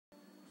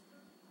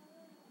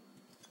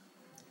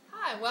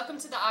Hi, welcome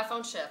to the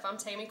iPhone Chef. I'm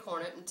Tammy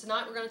Cornett, and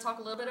tonight we're going to talk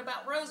a little bit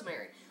about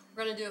rosemary.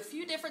 We're going to do a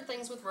few different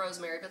things with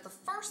rosemary, but the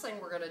first thing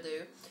we're going to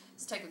do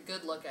is take a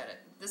good look at it.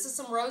 This is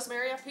some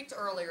rosemary I picked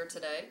earlier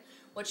today.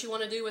 What you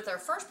want to do with our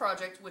first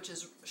project, which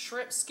is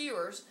shrimp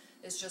skewers,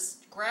 is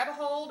just grab a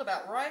hold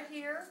about right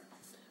here,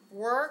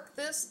 work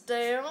this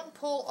down,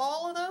 pull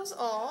all of those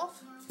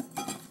off.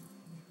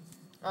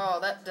 Oh,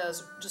 that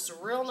does just a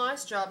real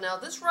nice job. Now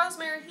this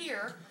rosemary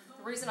here,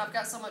 the reason I've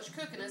got so much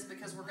cooking is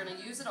because we're going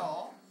to use it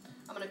all.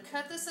 I'm going to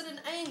cut this at an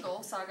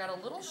angle so I got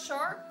a little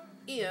sharp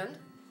end.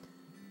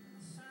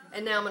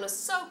 And now I'm going to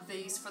soak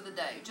these for the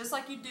day. Just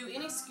like you do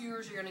any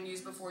skewers you're going to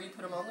use before you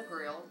put them on the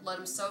grill. Let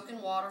them soak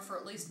in water for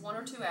at least 1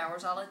 or 2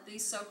 hours. I'll let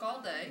these soak all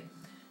day.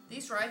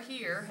 These right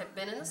here have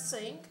been in the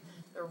sink.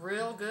 They're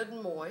real good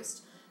and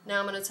moist.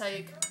 Now I'm going to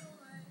take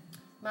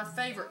my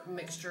favorite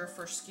mixture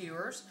for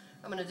skewers.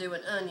 I'm going to do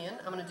an onion.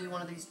 I'm going to do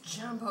one of these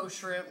jumbo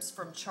shrimps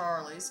from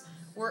Charlie's.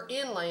 We're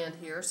inland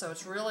here, so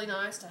it's really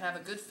nice to have a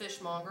good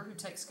fishmonger who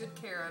takes good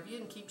care of you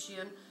and keeps you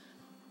in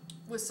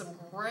with some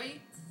great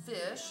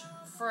fish,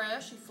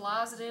 fresh. He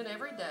flies it in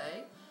every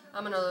day.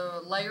 I'm going to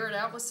layer it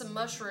out with some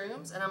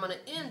mushrooms, and I'm going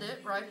to end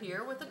it right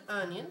here with an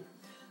onion.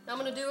 Now I'm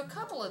going to do a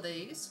couple of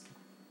these.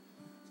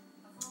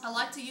 I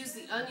like to use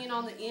the onion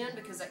on the end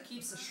because that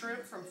keeps the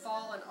shrimp from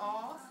falling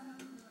off.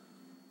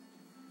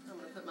 I'm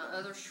going to put my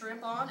other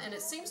shrimp on, and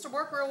it seems to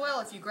work real well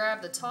if you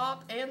grab the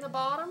top and the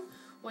bottom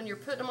when you're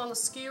putting them on the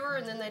skewer,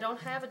 and then they don't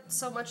have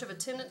so much of a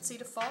tendency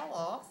to fall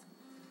off.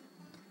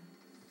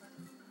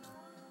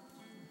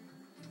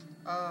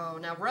 Oh,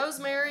 now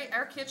rosemary,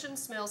 our kitchen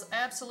smells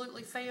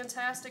absolutely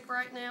fantastic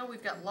right now.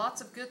 We've got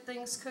lots of good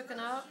things cooking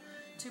up.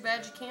 Too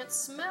bad you can't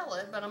smell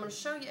it, but I'm going to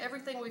show you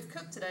everything we've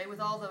cooked today with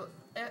all the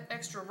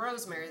extra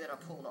rosemary that I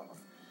pulled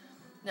off.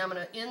 Now I'm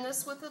going to end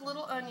this with a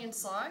little onion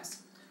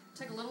slice.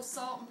 Take a little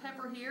salt and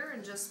pepper here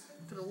and just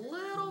put a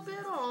little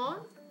bit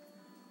on,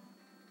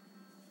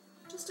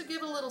 just to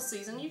give a little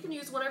season. You can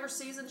use whatever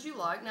seasons you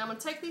like. Now I'm going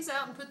to take these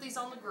out and put these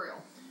on the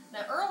grill.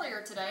 Now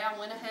earlier today I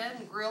went ahead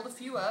and grilled a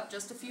few up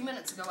just a few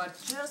minutes ago. I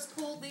just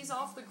pulled these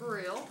off the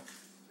grill.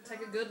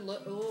 Take a good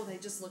look. Oh, they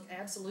just look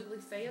absolutely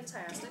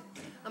fantastic.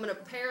 I'm going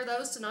to pair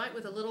those tonight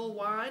with a little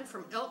wine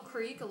from Elk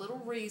Creek, a little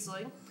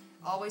Riesling.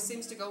 Always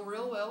seems to go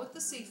real well with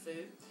the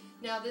seafood.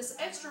 Now this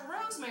extra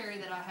rosemary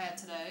that I had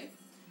today,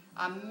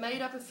 I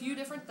made up a few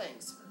different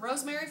things.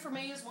 Rosemary for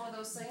me is one of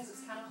those things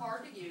that's kind of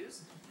hard to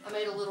use. I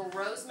made a little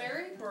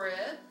rosemary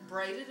bread,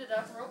 braided it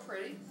up real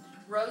pretty.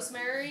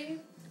 Rosemary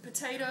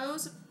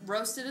potatoes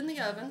roasted in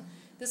the oven.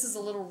 This is a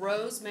little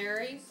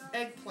rosemary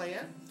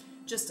eggplant.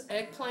 Just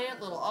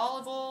eggplant, little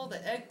olive oil,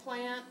 the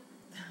eggplant,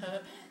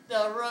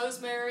 the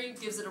rosemary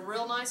gives it a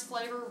real nice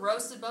flavor.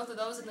 Roasted both of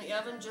those in the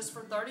oven just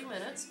for 30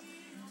 minutes.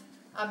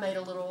 I made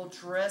a little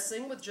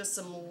dressing with just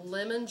some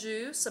lemon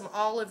juice, some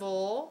olive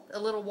oil, a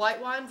little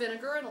white wine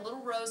vinegar, and a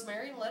little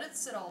rosemary, and let it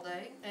sit all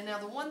day. And now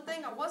the one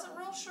thing I wasn't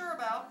real sure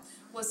about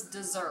was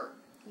dessert.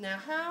 Now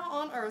how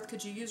on earth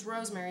could you use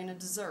rosemary in a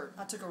dessert?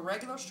 I took a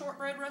regular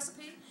shortbread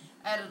recipe,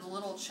 added a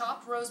little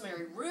chopped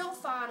rosemary real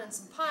fine and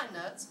some pine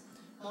nuts,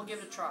 and we'll give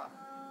it a try.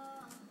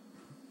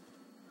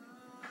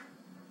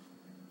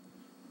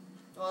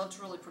 Well, it's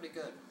really pretty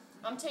good.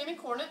 I'm Tammy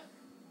Cornett.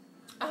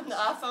 I'm the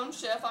iPhone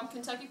Chef. I'm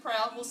Kentucky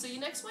Proud. We'll see you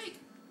next week.